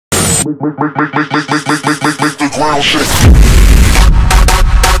Make the ground shake.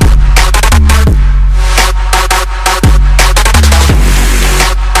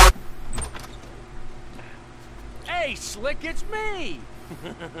 Hey, Slick, it's me!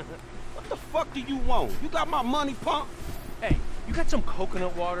 What the fuck do you want? You got my money, punk? Hey, you got some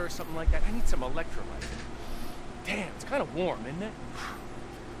coconut water or something like that? I need some electrolyte. Damn, it's kind of warm, isn't it?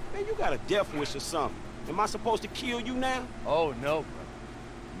 Man, you got a death wish or something. Am I supposed to kill you now? Oh, no, bro.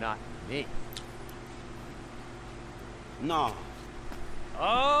 Not me. Nah.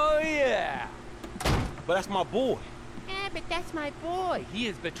 Oh, yeah! But that's my boy. Yeah, but that's my boy. He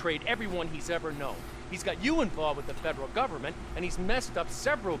has betrayed everyone he's ever known. He's got you involved with the federal government, and he's messed up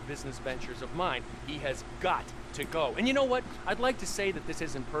several business ventures of mine. He has got to go. And you know what? I'd like to say that this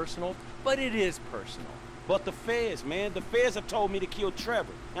isn't personal, but it is personal. But the feds, man. The feds have told me to kill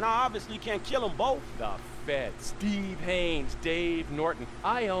Trevor. And I obviously can't kill them both. The feds. Steve Haynes, Dave Norton.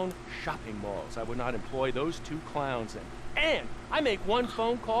 I own shopping malls. I would not employ those two clowns in. And I make one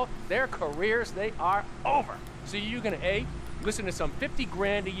phone call, their careers, they are over. So you're gonna A, listen to some 50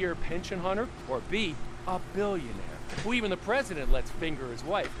 grand a year pension hunter, or B, a billionaire, who even the president lets finger his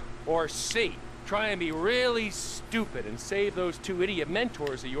wife, or C, try and be really stupid and save those two idiot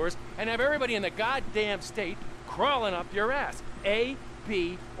mentors of yours and have everybody in the goddamn state crawling up your ass. A,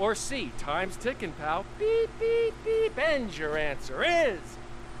 B, or C. Time's ticking, pal. Beep, beep, beep. And your answer is...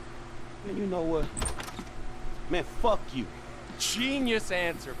 Man, you know what? Man, fuck you. Genius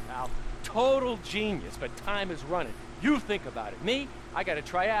answer, pal. Total genius, but time is running. You think about it. Me, I got a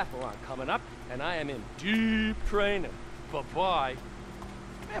triathlon coming up, and I am in deep training. Bye-bye.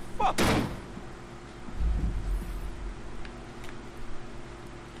 Man, fuck you.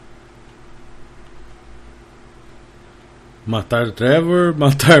 Matar Trevor,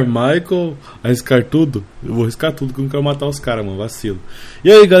 matar Michael, arriscar tudo. Eu vou arriscar tudo, que eu não quero matar os caras, mano, vacilo.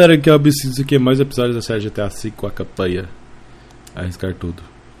 E aí, galera, aqui é o AbsintoJ, isso aqui é mais episódios da série GTA V com a campanha. Arriscar tudo.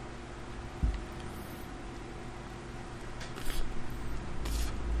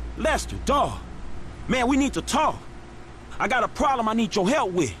 Lester, dawg. Man, we need to talk. I got a problem I need your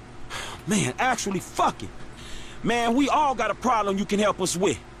help with. Man, actually, fuck it. Man, we all got a problem you can help us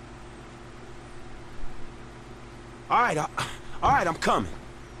with. All right, I'm coming.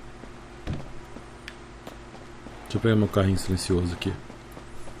 Deixa eu pegar meu carrinho silencioso aqui.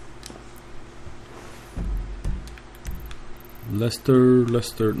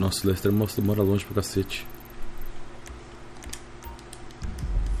 Lester. Nossa, Lester mora longe pra cacete.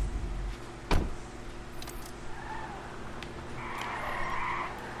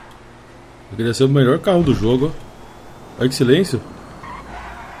 Eu queria ser o melhor carro do jogo, ó. Olha que silêncio.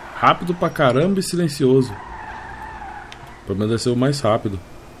 Rápido pra caramba e silencioso. Pelo menos deve ser o mais rápido.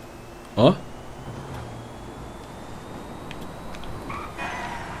 Ó.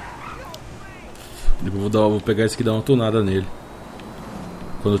 Depois vou pegar esse aqui e dar uma tunada nele.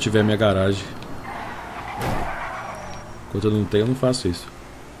 Quando eu tiver minha garagem. Enquanto eu não tenho, eu não faço isso.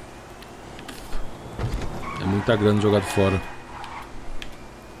 É muita grana jogada fora.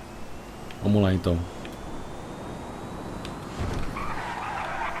 Vamos lá então.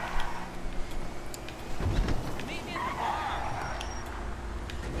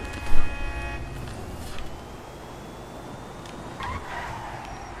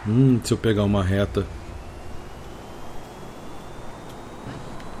 Se eu pegar uma reta.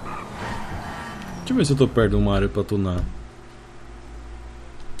 Deixa eu ver se eu tô perto de uma área pra tunar.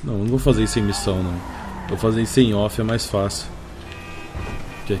 Não vou fazer isso em missão, não. Vou fazer isso em off, é mais fácil.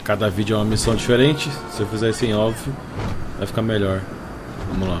 Porque cada vídeo é uma missão diferente. Se eu fizer isso em off, vai ficar melhor.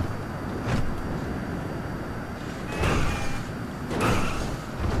 Vamos lá.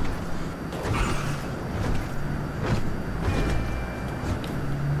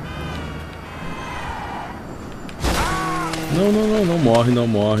 Não morre, não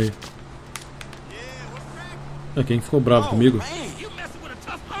morre. É, quem ficou bravo comigo?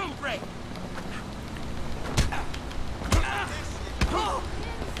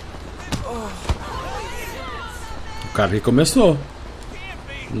 O cara que começou.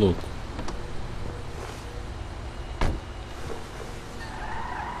 Louco.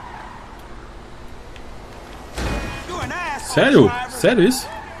 Sério? Sério isso?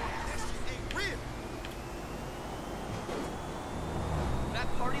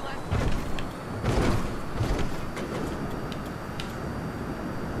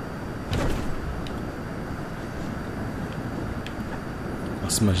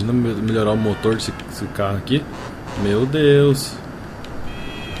 Nossa, imagina melhorar o motor desse carro aqui. Meu Deus.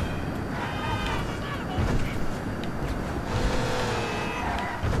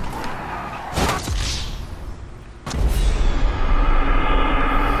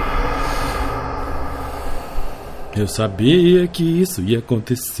 Eu sabia que isso ia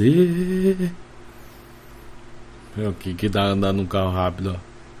acontecer. O que dá andar num carro rápido, ó.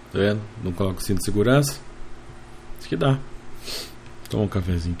 Tá vendo? Não coloca o cinto de segurança. Acho que dá. Toma um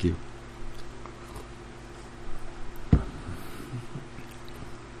cafezinho aqui.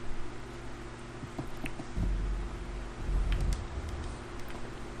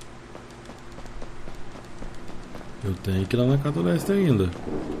 Eu tenho que ir lá na casa do leste ainda.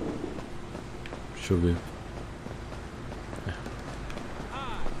 Deixa eu ver.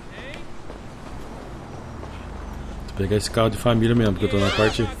 Vou pegar esse carro de família mesmo, porque eu tô na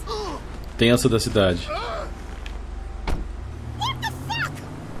parte tensa da cidade.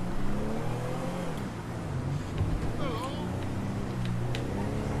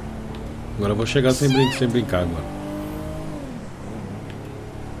 Agora eu vou chegar sem brincar agora.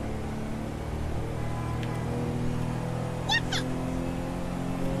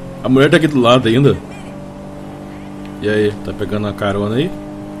 A mulher tá aqui do lado ainda. E aí, tá pegando uma carona aí?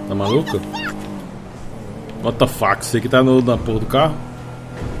 Tá maluca? What the fuck, você que tá na porra do carro?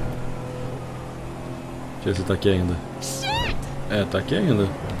 Deixa eu ver se tá aqui ainda. É, tá aqui ainda.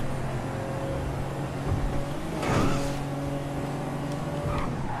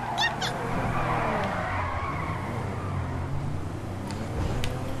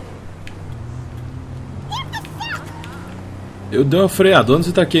 Eu dei uma freada. Onde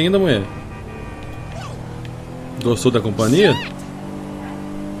você tá aqui ainda, mulher? Gostou da companhia?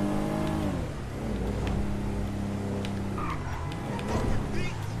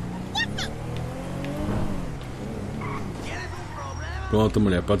 Pronto,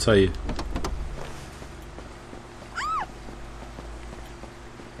 mulher, pode sair.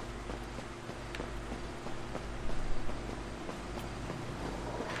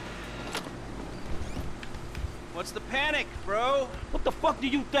 What's the panic, bro? What the fuck do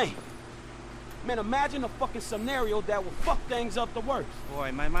you think? Man, imagine a fucking scenario that will fuck things up the worst.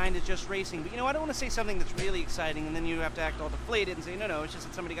 Boy, my mind is just racing. But you know, I don't want to say something that's really exciting and then you have to act all deflated and say, no, it's just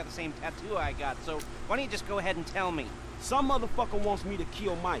that somebody got the same tattoo I got. So why don't you just go ahead and tell me? Some motherfucker wants me to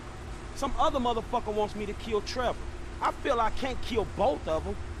kill Michael. Some other motherfucker wants me to kill Trevor. I feel I can't kill both of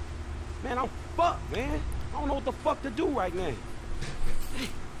them. Man, I'm fucked, man. I don't know what the fuck to do right now.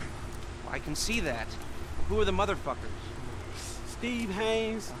 I can see that. Who are the motherfuckers? Steve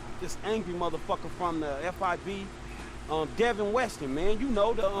Haynes, this angry motherfucker from the FIB. Devin Weston, man, you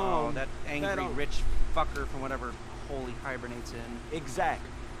know the that angry rich fucker from whatever hole he hibernates in. Exactly.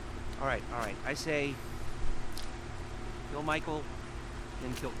 All right. I say kill Michael,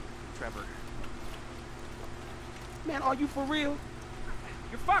 then kill Trevor. Man, are you for real?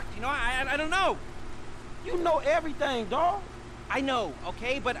 You're fucked. You know, I don't know. You know everything, dog. I know,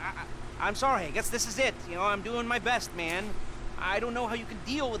 okay, but I'm sorry. I guess this is it. You know, I'm doing my best, man. I don't know how you can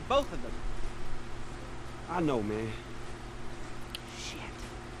deal with both of them. I know, man. Shit.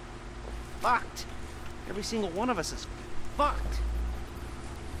 Fucked. Every single one of us is fucked.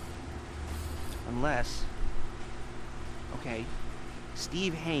 Unless... Okay,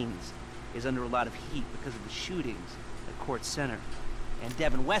 Steve Haynes is under a lot of heat because of the shootings at Court Center. And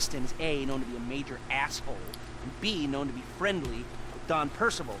Devin Weston is A, known to be a major asshole, and B, known to be friendly with Don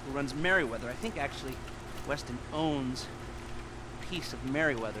Percival, who runs Merriweather. I think, actually, Weston owns a piece of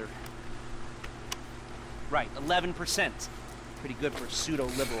Merriweather. Right, 11%. Pretty good for a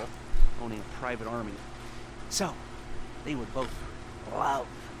pseudo-liberal owning a private army. So, they would both love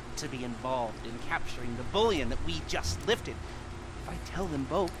to be involved in capturing the bullion that we just lifted. If I tell them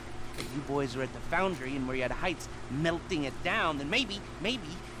both that you boys are at the foundry in Marietta Heights melting it down, then maybe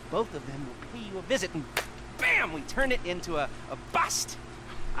both of them will pay you a visit and bam, we turn it into a bust.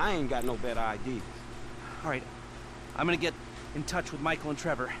 I ain't got no better ideas. All right, I'm gonna get in touch with Michael and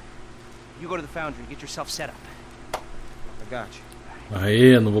Trevor. You go to the foundry, get yourself set up. I got you.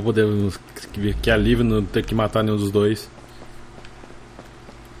 Aê, não vou poder. Que alívio não ter que matar nenhum dos dois.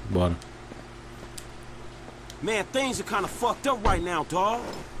 Bora. Man, things are kind of fucked up right now, dog.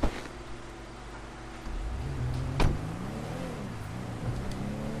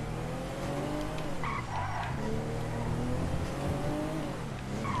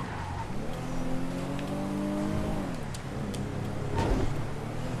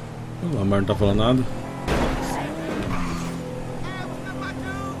 O Lamar não tá falando nada.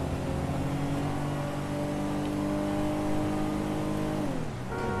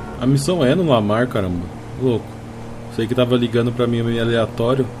 A missão é no Lamar, caramba. Louco. Sei que tava ligando pra mim meio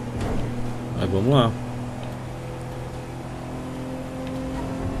aleatório. Mas vamos lá.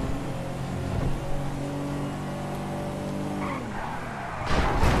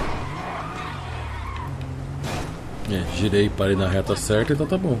 Girei e parei na reta certa, então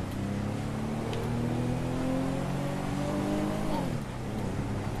tá bom.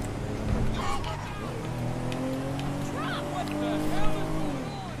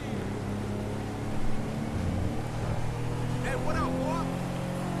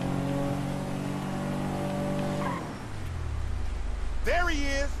 There he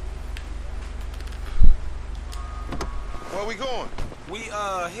is. Where we going? We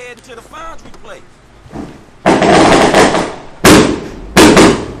heading to the foundry place.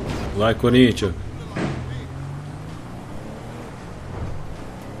 Vai, Corinthians.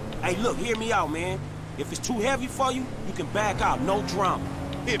 Hey, look, hear me out, man. If it's too heavy for you, you can back out, no drama.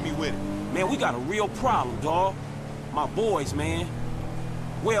 Hit me with it. Man, we got a real problem, dawg. My boys, man.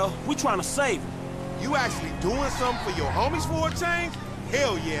 Well, we trying to save them. You actually doing something for your homies for a change?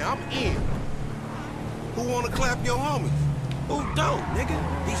 Hell yeah, I'm in. Who wanna clap your homies? Who don't,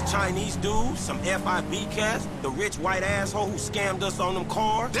 nigga? These Chinese dudes, some FIB cats, the rich white asshole who scammed us on them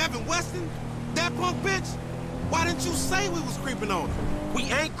cars. Devin Weston? That punk bitch? Why didn't you say we was creeping on him? We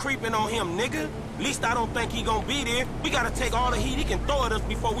ain't creeping on him, nigga. At least I don't think he gonna be there. We gotta take all the heat he can throw at us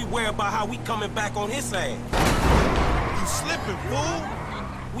before we worry about how we coming back on his ass. You slipping, fool.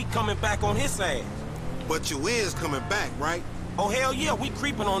 We coming back on his ass. But you is coming back, right? Oh, hell yeah, we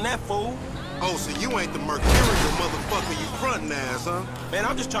creeping on that fool. Oh, so you ain't the mercurial motherfucker you frontin' ass, huh? Man,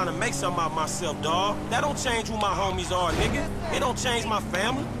 I'm just trying to make something out of myself, dawg. That don't change who my homies are, nigga. It don't change my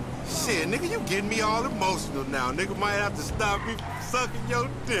family. Shit, nigga, you getting me all emotional now. Nigga might have to stop me from sucking your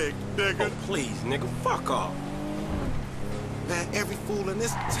dick, nigga. Oh, please, nigga, fuck off. Man, every fool in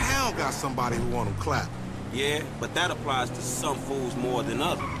this town got somebody who want them clap. Yeah, but that applies to some fools more than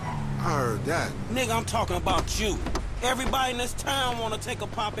others. I heard that. Nigga, I'm talking about you. Everybody in this town wanna take a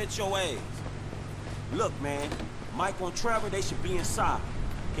pop at your ass. Look, man, Michael and Trevor, they should be inside.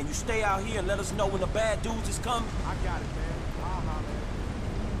 Can you stay out here and let us know when the bad dudes is coming? I got it, man. I'll holler.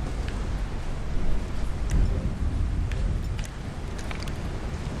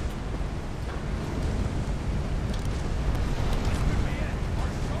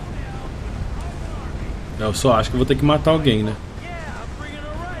 Eu só acho que eu vou ter que matar alguém, né?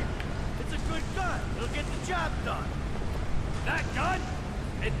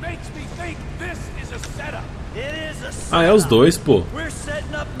 Ah, é os dois, pô. We're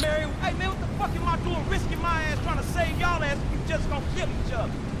setting up Mary. Hey man, what the fuck am I doing risking my ass trying to save y'all ass if you just gonna kill each other?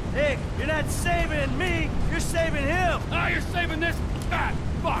 Hey, you're not saving me, you're saving him. Ah, you're saving this fat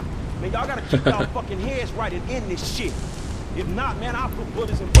fuck. Man, y'all gotta keep y'all fucking heads right and end this shit. If not, man, I'll put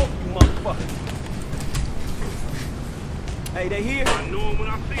bullets in both of you motherfuckers. Hey, they here? I know them when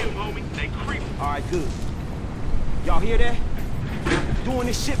I see them, homie. They creep. All right, good. Y'all hear that? Doing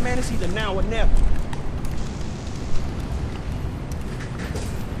this shit, man, it's either now or never.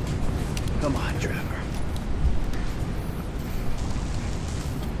 Come on, Trevor.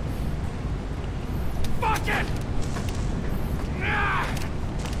 Fuck it! Ah!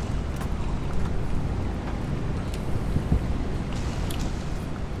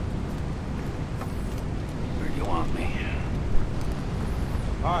 Where do you want me?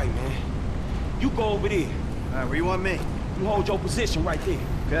 All right, man. You go over there. All right, where you want me? You hold your position right there.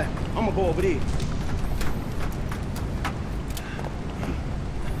 Okay. I'm gonna go over there.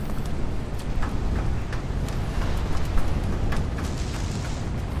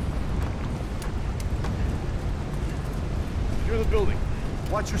 You're the building.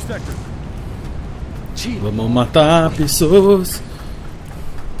 Watch your sector. Vamos matar pessoas.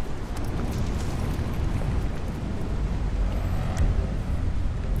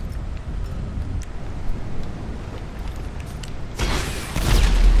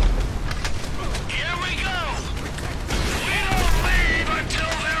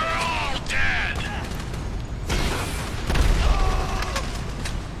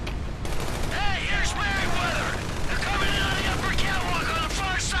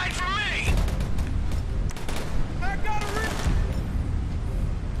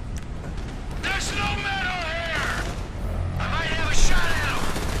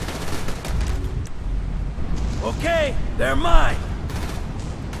 Okay, they're mine.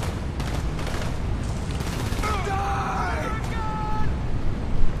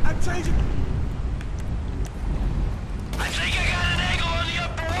 I'm changing. I think I got an angle on the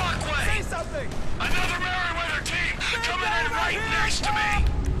upper walkway. Say something. Another Merriweather team coming in right next to me.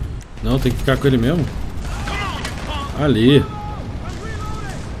 Não, tem que ficar com ele mesmo. Come on, you punk. Ali.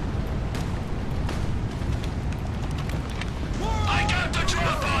 I got the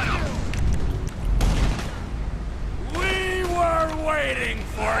drop on him. We were waiting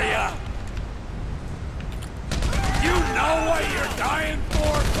for you. You know what you're dying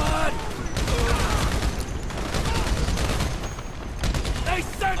for, bud? They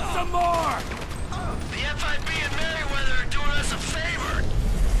sent some more! The FIB and Merriweather are doing us a favor.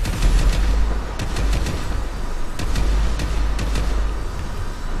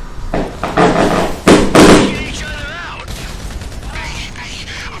 Taking each other out. Hey,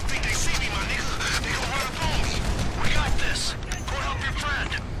 I think they see me, my nigga. They gonna run up on me. We got this. Go help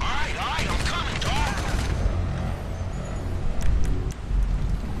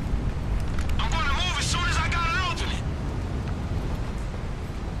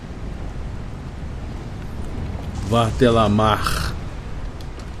Vá te la mar.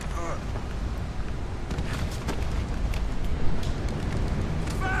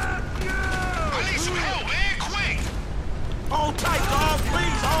 Hold tight, dog,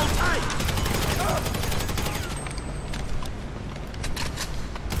 please, hold tight.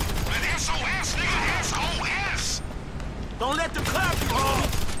 An SOS, nigga, SOS! Don't let them clap you, homie.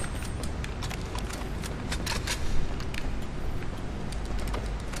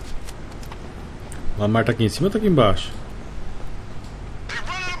 A Mar tá aqui em cima ou tá aqui embaixo? They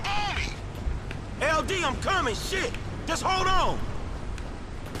running up on me! LD, I'm coming, shit. Just hold on.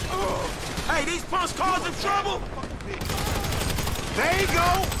 Hey, these punks causing trouble? There you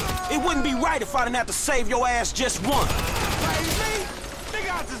go. It wouldn't be right if I didn't have to save your ass just once. Crazy?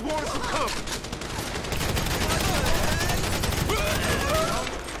 Nigga, I just wanted some company.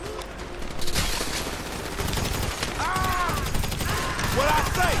 What I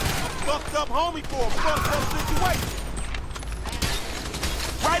say? A fucked up homie for a fucked up situation.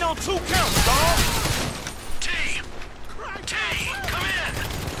 Right on 2 counts, dog. T! T! Come in!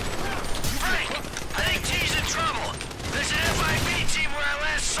 Frank, I think T's in trouble. There's an FIB team where I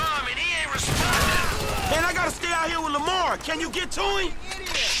last saw him and he ain't responding. Man, I gotta stay out here with Lamar. Can you get to him?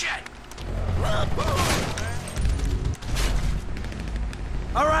 Shit!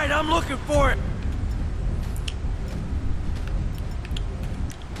 All right, I'm looking for it.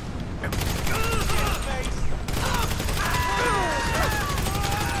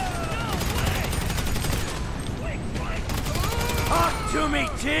 Talk to me,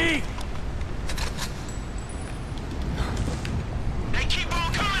 T. They keep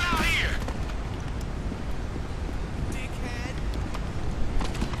on coming out here!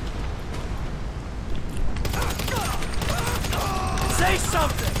 Say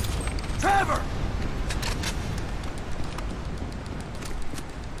something! Trevor!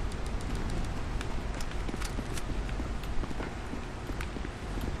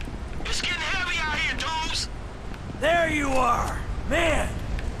 It's getting heavy out here, dudes! There you are! Man,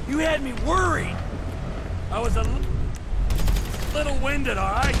 you had me worried. I was a little winded,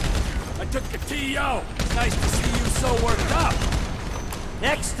 all right? I took the TO. It's nice to see you so worked up.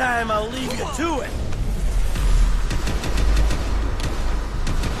 Next time, I'll leave you to it.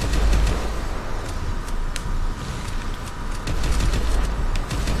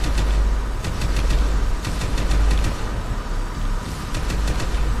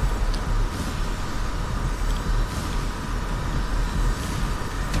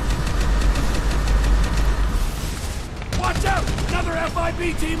 Watch out! Another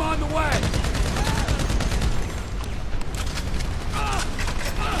FIB team on the way!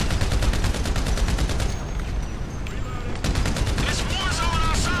 There's war zone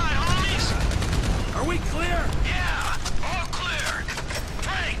outside, homies! Are we clear? Yeah, all clear.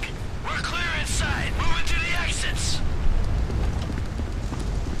 Frank, we're clear inside. Moving to the exits.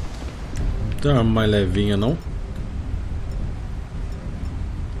 Não tem uma mais levinha não?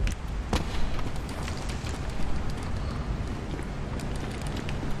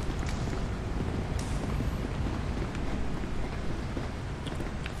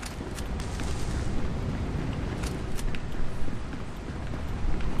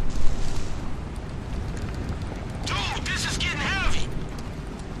 Dude, this is getting heavy.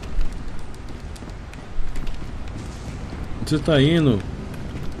 Onde você tá indo?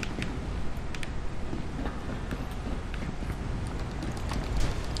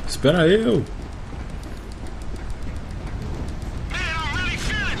 Espera eu! Man, I'm really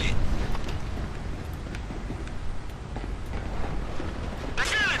feeling it. They're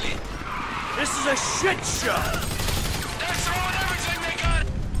feeling it. This is a shit show! They're throwing everything they got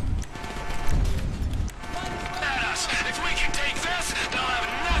at us. If we can take this, they'll have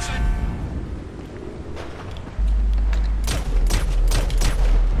nothing.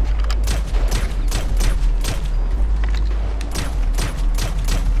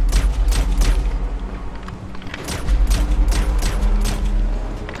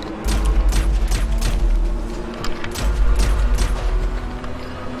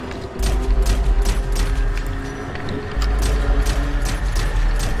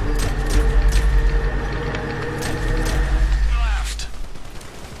 Left.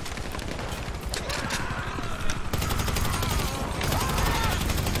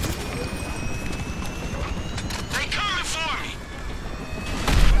 They coming for me.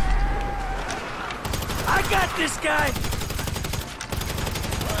 I got this guy!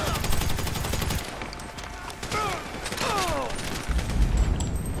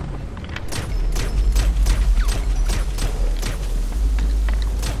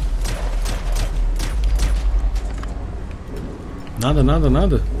 Nada, nada,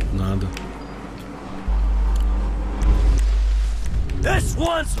 nada? Nada. This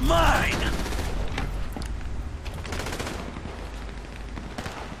one's mine!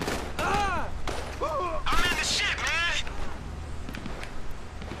 I'm in the shit, man!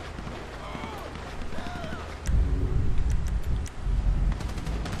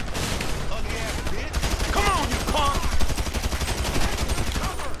 Ugly ass bitch. Come on, you punk!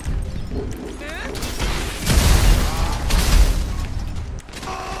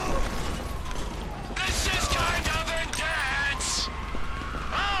 This is kind of intense!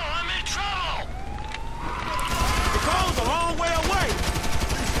 Oh, I'm in trouble! The cone's a long way away!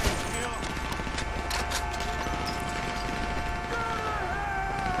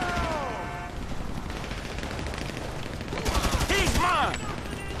 He's mine!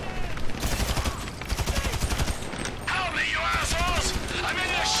 Help me, you assholes! I'm in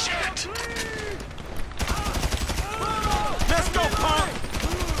this shit! Let's go, punk!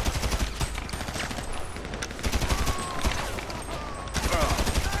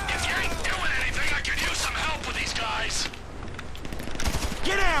 If you ain't doing anything, I could use some help with these guys!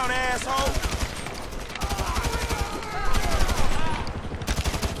 Get down, asshole!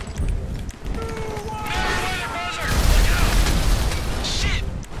 Merryweather buzzer! Look out! Shit!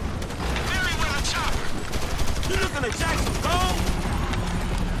 Merryweather chopper! You looking at Jackson Gold?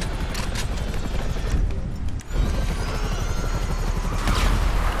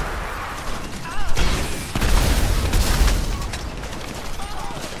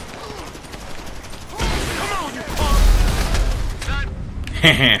 Come on, you punk!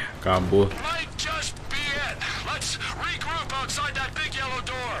 That Acabou. might just be it. Let's regroup outside that big yellow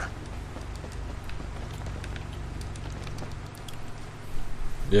door.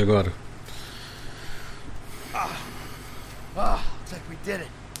 E agora? Oh, looks like we did it.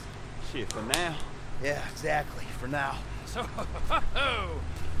 Shit, for now. Yeah, exactly, for now. So,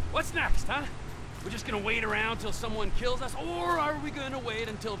 what's next, huh? We're just gonna wait around till someone kills us, or are we gonna wait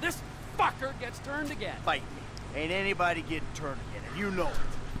until this fucker gets turned again? Fight me. Ain't anybody getting turned again, and you know it.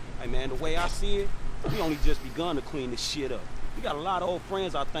 Hey, man, the way I see it, we only just begun to clean this shit up. We got a lot of old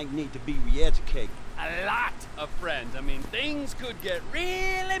friends I think need to be re-educated. A lot of friends. I mean, things could get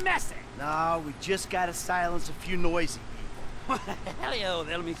really messy. No, we just gotta silence a few noisy people. Hell,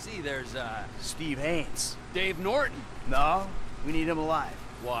 let me see. There's, Steve Haynes. Dave Norton. No, we need him alive,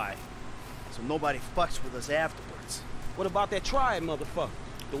 Why? so nobody fucks with us afterwards. What about that triad motherfucker?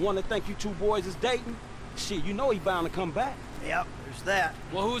 The one that think you two boys is dating? Shit, you know he bound to come back. Yep, there's that.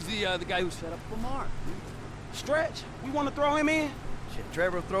 Well, who's the guy who set up Lamar? Stretch, we want to throw him in? Shit,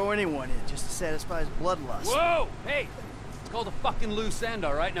 Trevor will throw anyone in just to satisfy his bloodlust. Whoa! Hey! It's called a fucking loose end,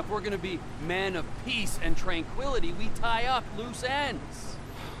 all right? And if we're gonna be men of peace and tranquility, we tie up loose ends.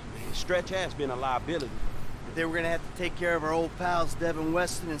 Man, Stretch has been a liability. But they were gonna have to take care of our old pals Devin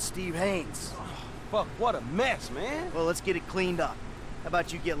Weston and Steve Haynes. Fuck, what a mess, man. Well, let's get it cleaned up. How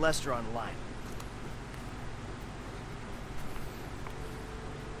about you get Lester on the line?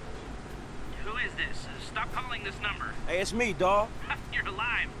 Who is this? Stop calling this number. Hey, it's me, dawg. You're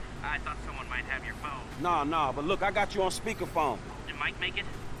alive. I thought someone might have your phone. Nah, but look, I got you on speakerphone. Did Mike make it?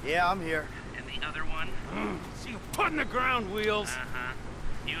 Yeah, I'm here. And the other one? See you putting the ground wheels. Uh-huh.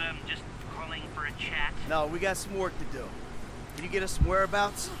 You, just calling for a chat? No, we got some work to do. Can you get us some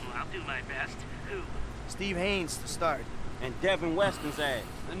whereabouts? Well, I'll do my best. Who? Steve Haynes to start. And Devin Weston's ass.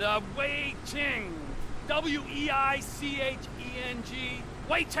 And, Wei Ching.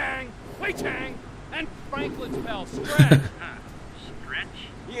 Weiccheng. Wei Chang. And Franklin's pal, Stretch. Huh. Stretch?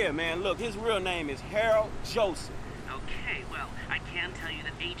 Yeah, man, look, his real name is Harold Joseph. Okay, well, I can tell you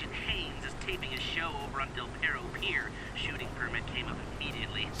that Agent Haynes is taping a show over on Del Perro Pier. Shooting permit came up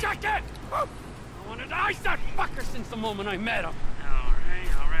immediately. Shut it! I wanted to ice that fucker since the moment I met him. All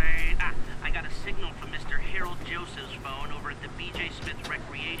right. I got a signal from Mr. Harold Joseph's phone over at the B.J. Smith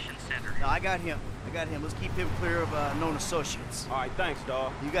Recreation Center. No, I got him. Let's keep him clear of known associates. All right, thanks,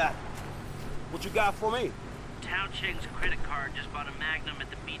 dawg. You got it. What you got for me? Tao Cheng's credit card just bought a Magnum at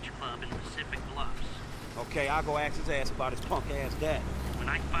the beach club in Pacific Bluffs. Okay, I'll go ask his ass about his punk-ass dad. When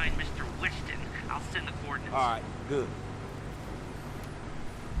I find Mr. Weston, I'll send the coordinates. All right, good.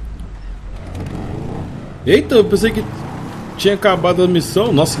 Eita, eu pensei que tinha acabado a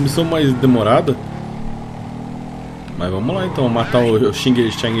missão. Nossa, que missão mais demorada. Mas vamos lá então, matar o Xing.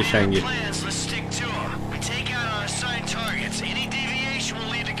 Plans, let's stick to them. We take out our assigned targets. Any deviation will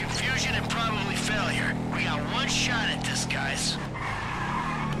lead to confusion and probably failure. We got one shot at this, guys.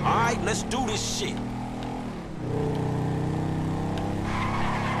 All right, let's do this shit.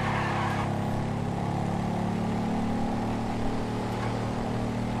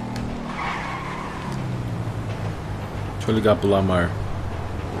 Deixa eu ligar pro Lamar.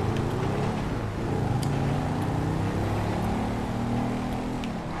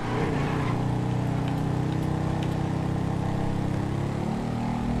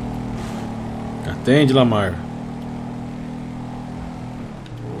 Atende, Lamar.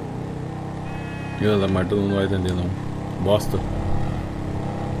 Lamar, todo mundo não vai atender não. Bosta.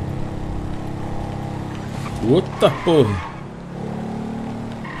 Outra porra.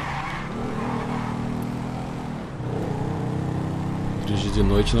 Dirigir de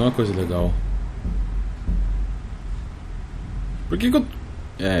noite não é uma coisa legal. Por que eu...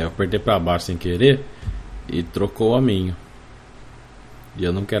 eu apertei pra baixo sem querer e trocou o caminho. E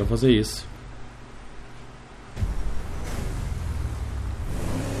eu não quero fazer isso.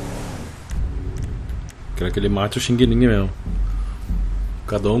 Quero que ele mate o Xing Ling mesmo.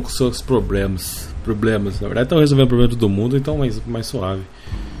 Cada um com seus problemas. Na verdade estão resolvendo o problema de todo mundo, então mais suave.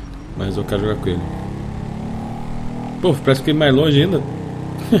 Mas eu quero jogar com ele. Pô, parece que fiquei mais longe ainda.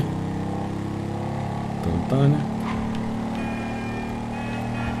 Então tá, né?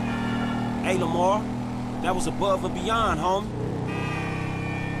 Hey, Lamar, that was above and beyond, homie.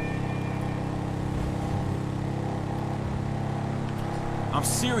 I'm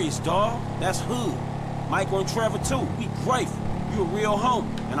serious, dawg. That's hood. Michael and Trevor, too. We grateful. You a real homie,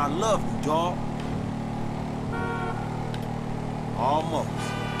 and I love you, dawg. Almost.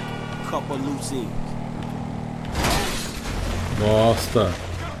 Couple loose ends. Nossa.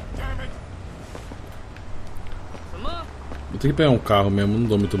 Vou ter que pegar um carro mesmo, não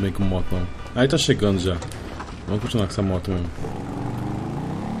dou muito bem com moto não. Aí tá chegando já. Vamos continuar com essa moto mesmo.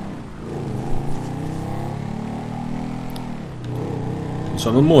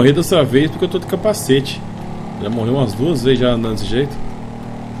 Só não morrer dessa vez porque eu tô de capacete. Já morreu umas 2 vezes já andando desse jeito.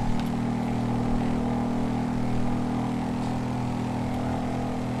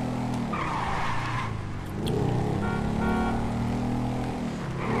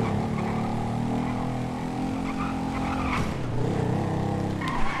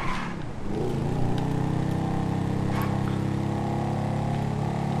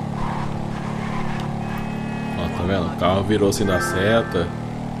 Tá vendo? O carro virou assim da seta.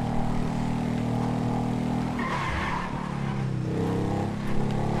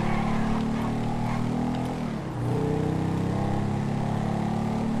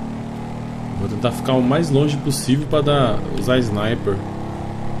 Vou tentar ficar o mais longe possível para usar sniper.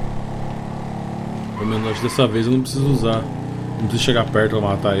 Pelo menos dessa vez eu não preciso usar. Não preciso chegar perto para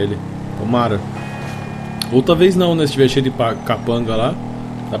matar ele. Tomara. Outra vez não, né? Se tiver cheio de capanga lá,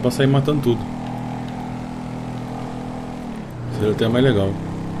 dá pra sair matando tudo. Seria até mais legal.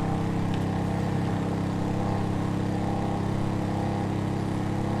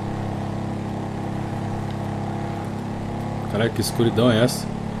 Caraca, que escuridão é essa?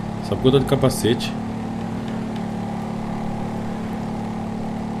 Só porque eu tô de capacete.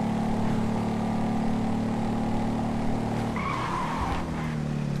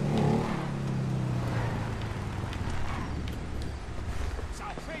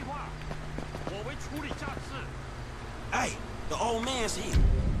 Hey, the old man's here.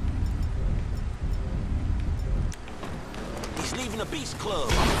 He's leaving the Beast Club.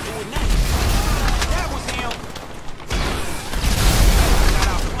 I'm doing that. That was him. Got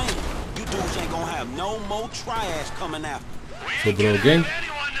our plan. You dudes ain't gonna have no more triads coming after. Sobrou alguém?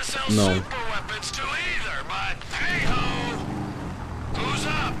 Não.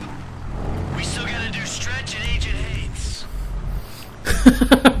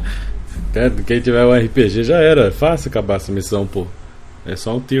 Quem tiver um RPG já era. É fácil acabar essa missão, pô. É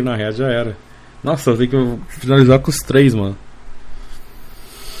só um tiro na rede, já era. Nossa, eu tenho que finalizar com os 3, mano.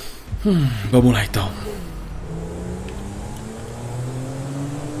 Vamos lá então.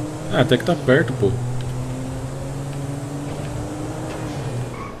 Até que tá perto, pô.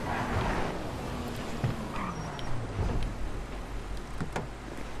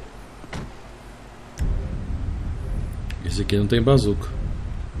 Esse aqui não tem bazuca.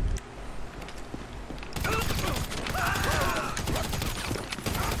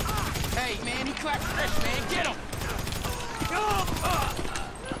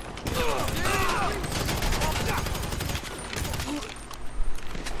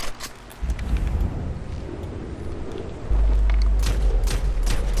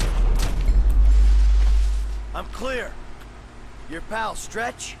 I'm clear. Your pal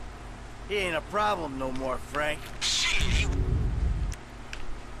Stretch? He ain't a problem no more, Frank. Shit, he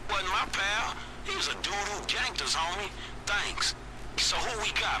wasn't my pal. He was a dude who ganked us, homie. Thanks. So who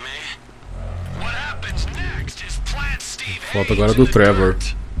we got, man? What happens next is plant Steve. Falta agora do Trevor.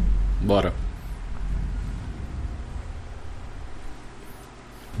 Bora.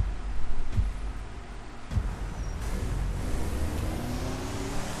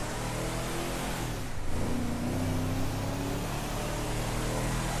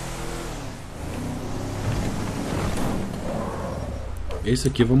 Esse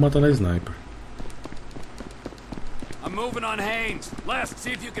aqui eu vou matar na sniper. moving on Haynes. Les,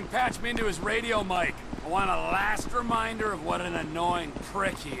 see if you can patch me into his radio mic. I want a last reminder of what an annoying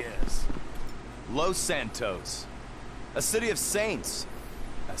prick he is. Los Santos. A city of saints.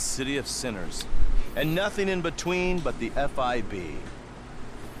 A city of sinners. And nothing in between but the FIB.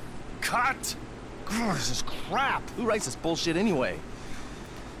 Cut! Oh, this is crap. Who writes this bullshit anyway?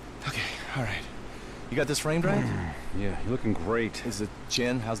 Okay, alright. You got this framed right? Yeah, you're looking great. Is the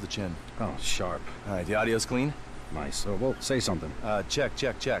chin? How's the chin? Oh, sharp. Alright, the audio's clean? Nice. Well, say something. Check.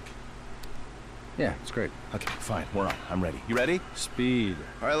 Yeah, it's great. Okay, fine. We're on. I'm ready. You ready? Speed.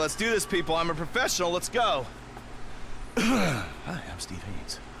 Alright, let's do this, people. I'm a professional. Let's go. Hi, I'm Steve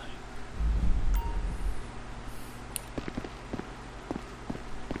Haynes.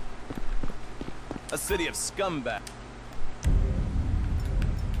 A city of scumbags.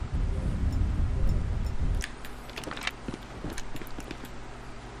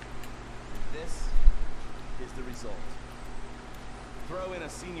 This is the result. Throw in a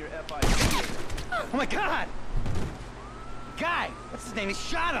senior FI. Oh my God! Guy, what's his name? He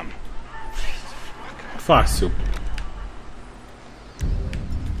shot him. Fácil.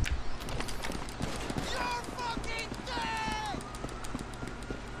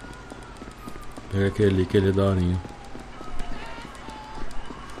 Pega aquele é daorinho.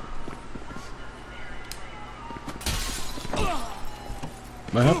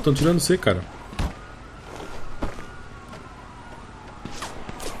 Mais rápido, estão tirando você, cara.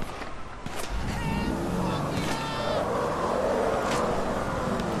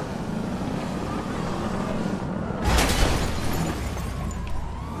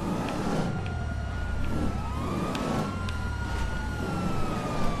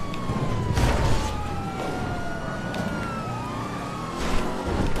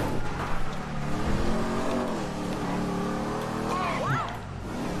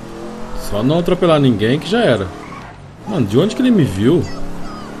 Só não atropelar ninguém que já era. Mano, de onde que ele me viu?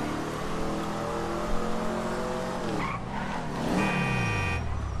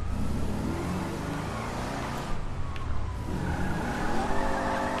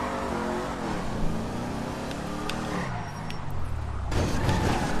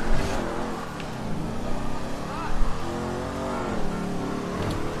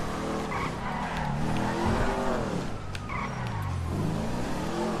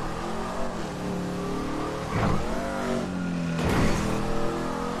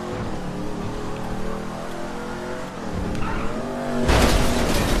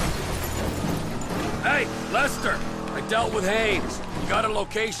 Lester, I dealt with Haynes. You got a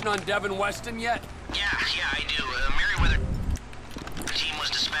location on Devin Weston yet? Yeah, I do. Merriweather team was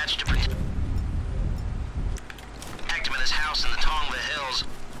dispatched to protect him at his house in the Tongva Hills.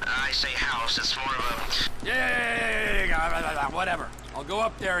 I say house, it's more of a... Yeah, whatever. I'll go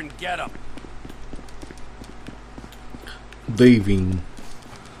up there and get him. Davin.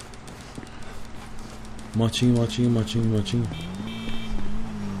 Motinho.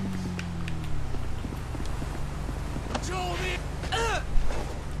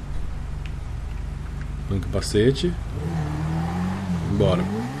 Põe o capacete. Bora.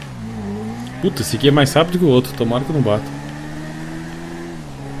 Puta, esse aqui é mais rápido que o outro. Tomara que eu não bata.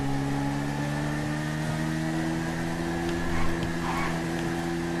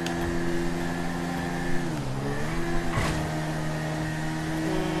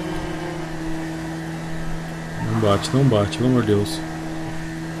 Não bate, pelo amor de Deus.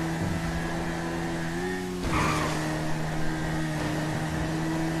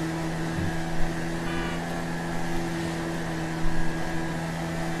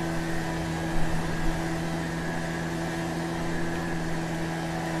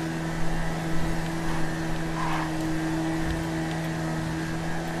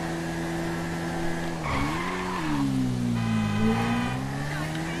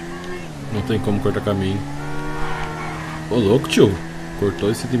 Não tem como cortar caminho. Ô louco, tio. Cortou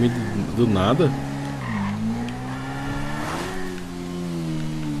esse de mim do nada.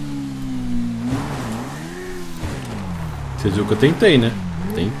 Você viu que eu tentei, né?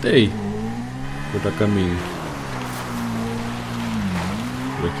 Tentei cortar caminho.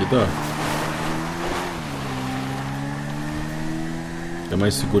 Por aqui dá. É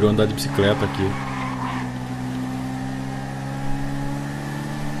mais seguro andar de bicicleta aqui.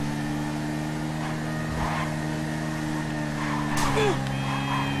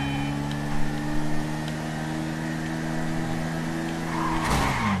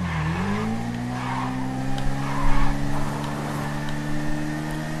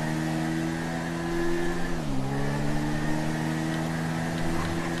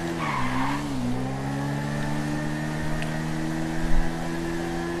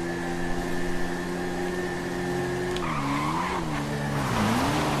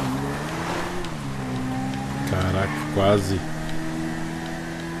 Caraca, quase.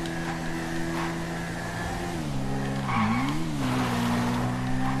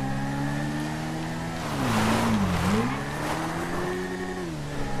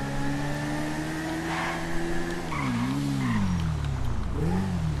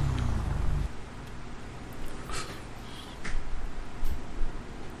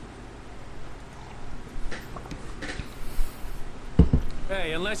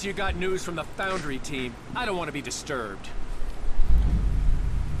 Hey, unless you got news from the Foundry team, I don't want to be disturbed.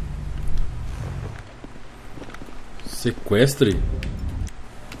 Sequestre?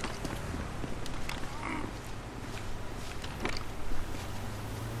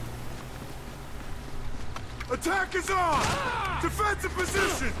 Attack is on! Defensive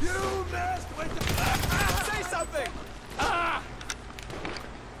position! You messed with the... Say something!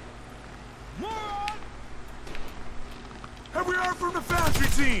 Have we heard from the Foundry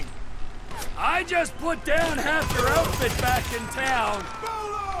team? I just put down half your outfit back in town.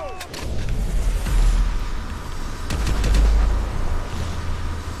 Bolo!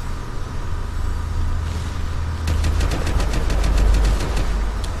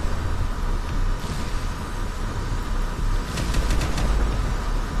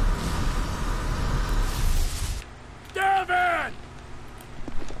 Devin!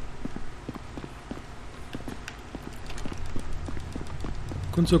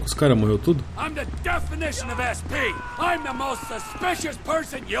 Aconteceu com os caras? Morreu tudo? I'm the definition of SP. I'm the most suspicious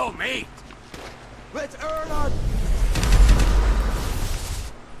person you'll meet. Let's earn our...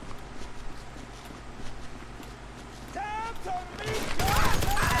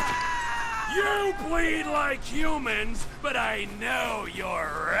 You bleed like humans, but I know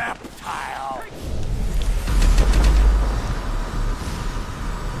you're reptile.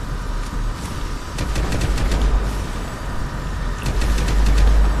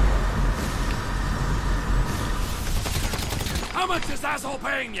 How much is asshole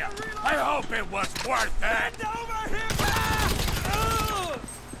paying you? I hope it was worth it.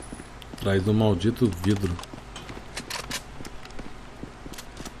 Atrás do maldito vidro.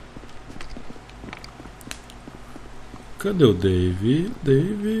 Cadê o Dave?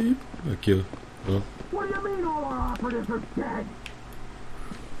 Dave. Aqui, ó. What do you mean all our operatives are dead?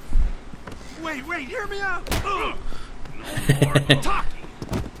 Wait, hear me out! No more talking.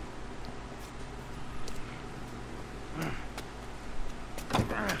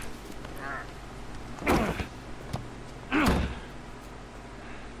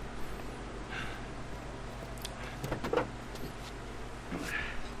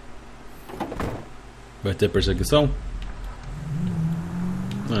 Vai ter perseguição?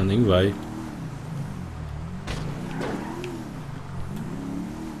 Ah, nem vai.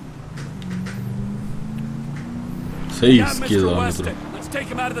 Yeah, 6 Mr. quilômetros. Weston, let's take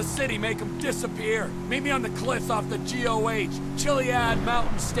him out of the city, make him disappear. Meet me on the cliffs off the GOH, Chiliad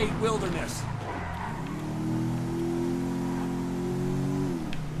Mountain State Wilderness.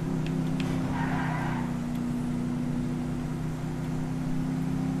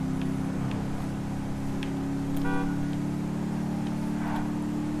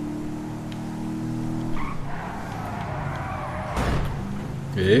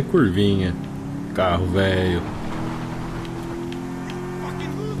 E curvinha. Carro velho.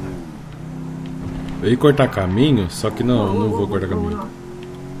 Eu ia cortar caminho, só que não vou cortar caminho.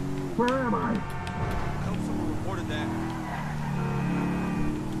 Where am I? Someone reported that.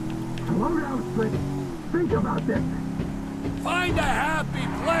 Slow down, Slick. Think about this. Find a happy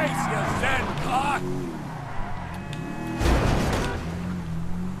place, you Zen cock!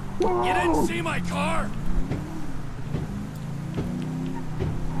 Whoa! You didn't see my car?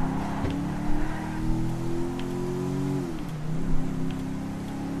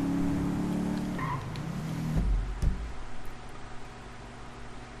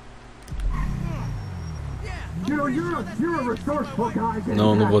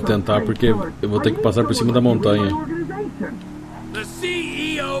 Não vou tentar porque eu vou ter que passar por cima da montanha. The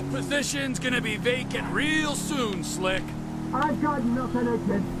CEO position's gonna be vacant real soon, Slick. I've got nothing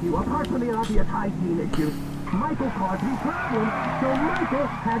against you, apart from the obvious hygiene issues. Michael caused me problems, so Michael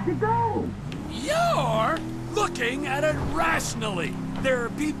had to go. You're looking at it rationally. There are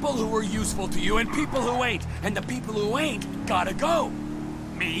people who are useful to you and people who ain't, and the people who ain't gotta go.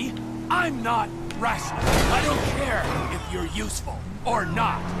 Me? I'm not rational. I don't care if you're useful or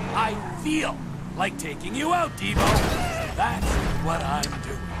not. I feel like taking you out, Devo. That's what I'm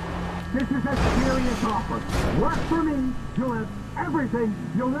doing. This is a serious offer. Work for me, you'll have everything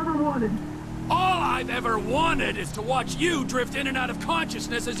you'll ever wanted. All I've ever wanted is to watch you drift in and out of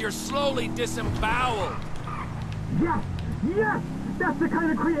consciousness as you're slowly disemboweled. Yes, That's the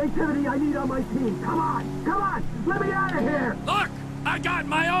kind of creativity I need on my team. Come on, let me out of here. Look, I got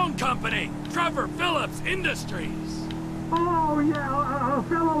my own company, Trevor Phillips Industries. Oh yeah, a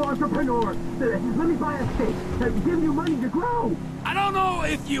fellow entrepreneur. Let me buy a stake. Give you money to grow. I don't know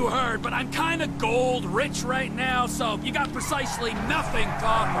if you heard, but I'm kind of gold rich right now, so you got precisely nothing to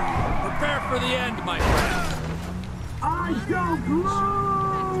offer. Prepare for the end, my friend. I don't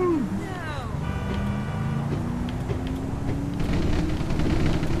lose!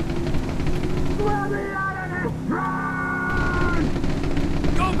 Let me out of this run!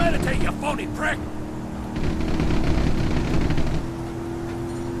 Go meditate, you phony prick!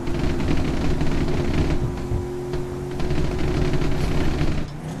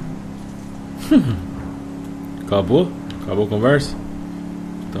 Acabou? Acabou a conversa?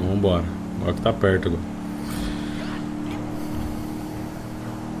 Então vambora. Agora que tá perto agora.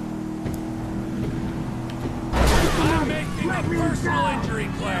 I'm making a personal injury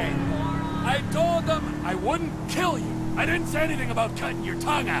claim. I told them I wouldn't kill you. I didn't say anything about cutting your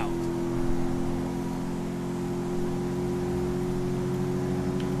tongue out.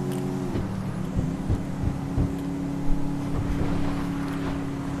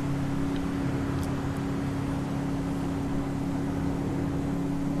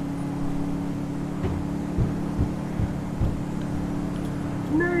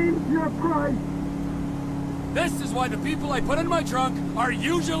 Price. This is why the people I put in my trunk are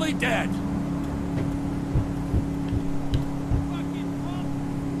usually dead.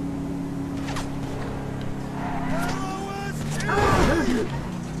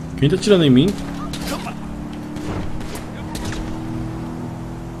 Quem tá tirando em mim?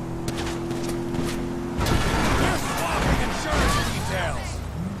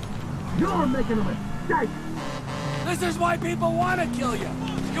 You're making a mistake. This is why people want to kill you.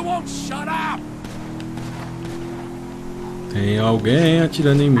 You won't shut up! Tem alguém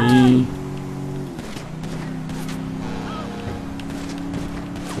atirando em mim.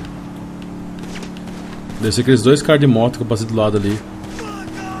 Deve ser aqueles dois caras de moto que eu passei do lado ali.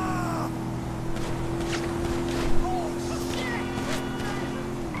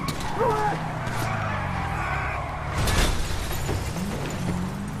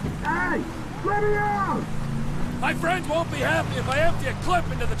 Hey! Let me out! My friends won't be happy if I empty a clip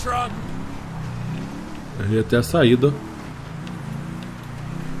into the trunk. Eu ia até a saída.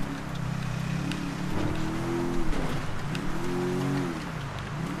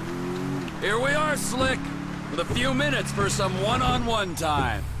 Here we are, Slick, with a few minutes for some one-on-one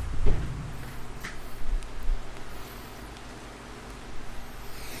time.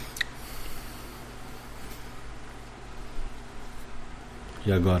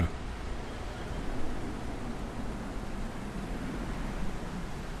 E agora?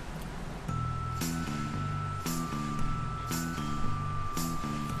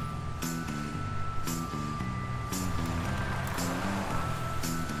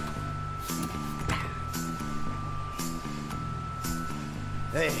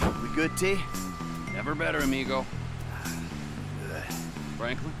 Hey, we good, T? Never better, amigo.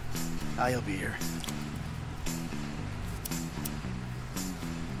 Franklin? He'll be here.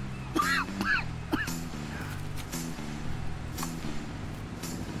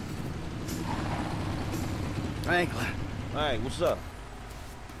 Franklin. Hey, what's up?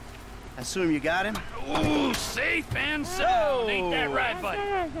 I assume you got him? Ooh, safe and sound. Ain't that right, buddy?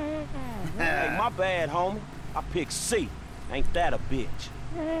 Hey, my bad, homie. I picked C. Ain't that a bitch?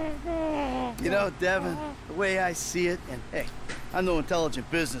 You know, Devin, the way I see it, and hey, I'm no intelligent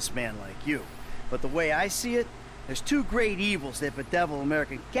businessman like you, but the way I see it, there's two great evils that bedevil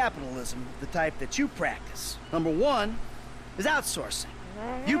American capitalism, the type that you practice. Number one is outsourcing.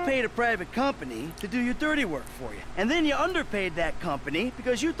 You paid a private company to do your dirty work for you, and then you underpaid that company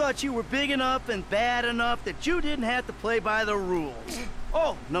because you thought you were big enough and bad enough that you didn't have to play by the rules.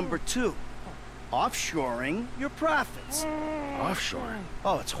 Oh, number two, offshoring your profits. Offshore?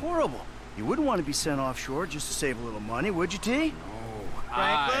 Oh, it's horrible. You wouldn't want to be sent offshore just to save a little money, would you, T? No,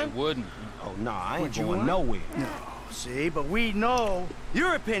 I wouldn't. Oh, nah, I ain't Would you going want? nowhere. No, see, but we know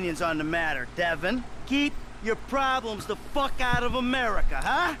your opinions on the matter, Devin. Keep your problems the fuck out of America,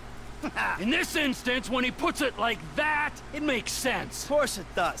 huh? In this instance, when he puts it like that, it makes sense. Of course it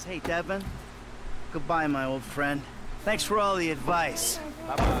does. Hey, Devin. Goodbye, my old friend. Thanks for all the advice.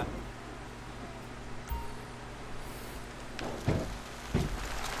 Bye-bye.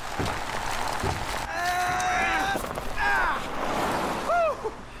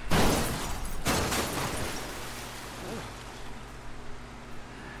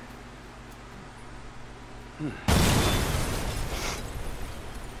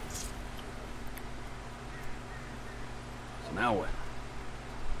 So now what?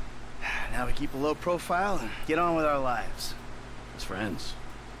 Now we keep a low profile and get on with our lives. As friends.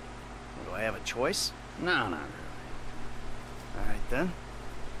 Do I have a choice? No, not really. All right, then.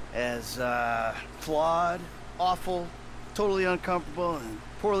 As, flawed, awful, totally uncomfortable, and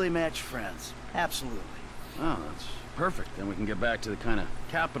poorly matched friends. Absolutely. Oh, that's perfect. Then we can get back to the kind of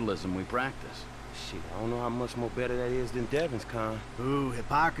capitalism we practice. Shit, I don't know how much more better that is than Devin's kind. Ooh,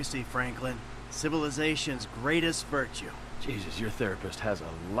 hypocrisy, Franklin. Civilization's greatest virtue. Jesus, your therapist has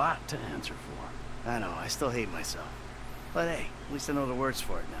a lot to answer for. I know, I still hate myself. But hey, at least I know the words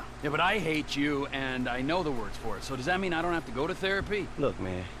for it now. Yeah, but I hate you, and I know the words for it. So does that mean I don't have to go to therapy? Look,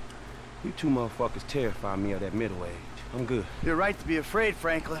 man, you two motherfuckers terrify me of that middle age. I'm good. You're right to be afraid,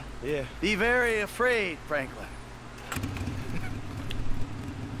 Franklin. Yeah. Be very afraid, Franklin.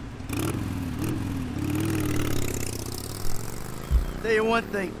 Tell you one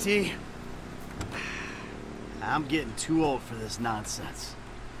thing, T. I'm getting too old for this nonsense.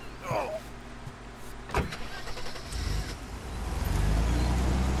 Oh.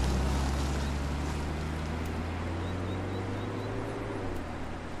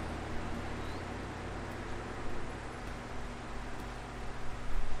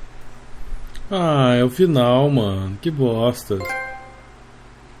 Ah, é o final, mano. Que bosta.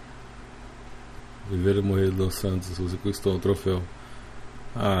 Viver e morrer dos Santos, você conquistou o troféu.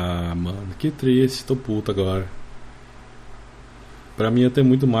 Ah, mano, que triste. Tô puto agora. Pra mim ia ter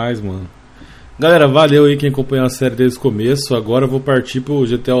muito mais, mano. Galera, valeu aí quem acompanhou a série desde o começo. Agora eu vou partir pro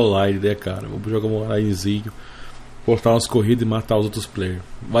GTA Online, né, cara? Vou jogar um onlinezinho, postar umas corridas e matar os outros players.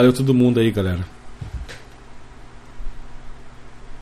 Valeu todo mundo aí, galera.